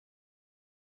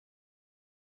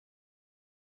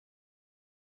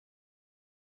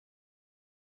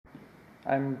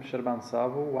I'm Serban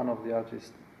Savu, one of the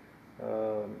artists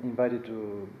invited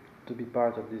to be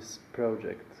part of this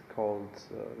project called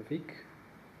V.I.C.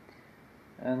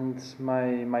 And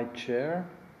my chair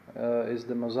is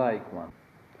the Mozaic one.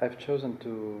 I've chosen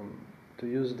to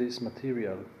use this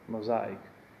material, Mozaic,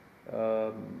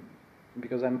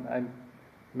 because I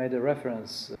made a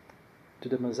reference to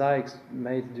the mosaics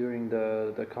made during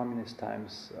the communist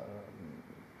times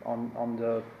on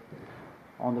the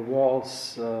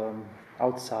walls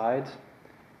outside.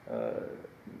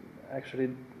 Actually,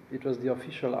 it was the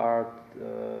official art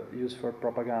used for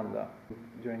propaganda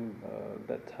during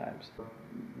that times.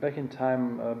 Back in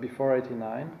time, before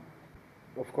 '89,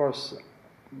 of course,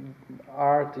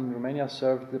 art in Romania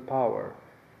served the power.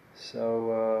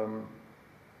 So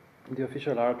the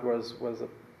official art was a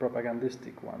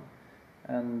propagandistic one,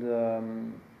 and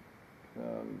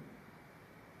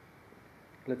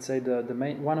let's say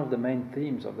one of the main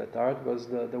themes of that art was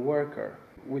the worker,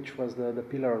 which was the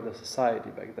pillar of the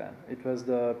society back then. It was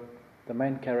the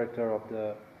main character of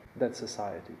that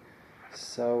society.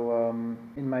 So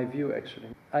in my view,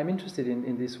 actually, I'm interested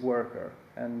in this worker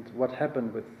and what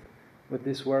happened with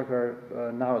this worker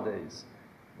nowadays.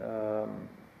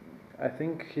 I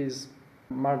think he's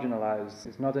marginalized.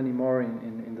 He's not anymore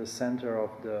in the center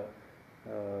of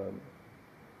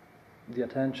the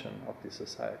attention of the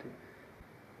society.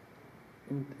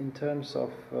 In terms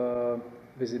of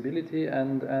visibility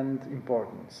and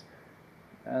importance.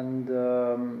 And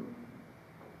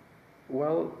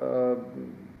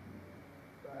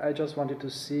I just wanted to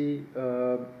see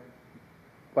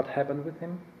what happened with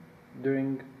him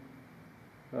during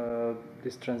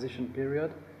this transition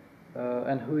period,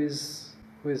 and who is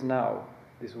now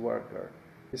this worker,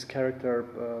 this character,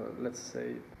 let's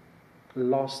say,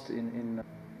 lost in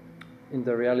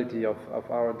the reality of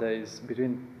our days,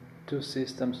 between two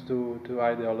systems, two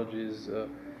ideologies,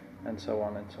 and so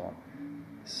on and so on.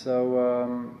 So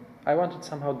I wanted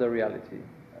somehow the reality,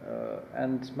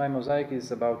 and my mosaic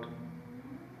is about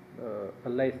a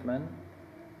layman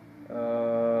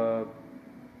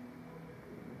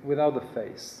without a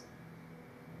face.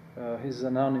 He's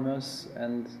anonymous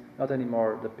and not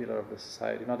anymore the pillar of the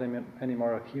society, not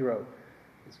anymore a hero.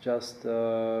 It's just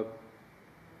a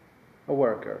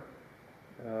worker.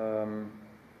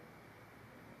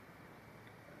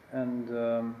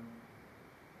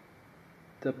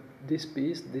 This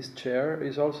piece, this chair,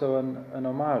 is also an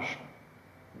homage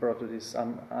brought to this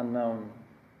unknown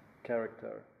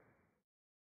character.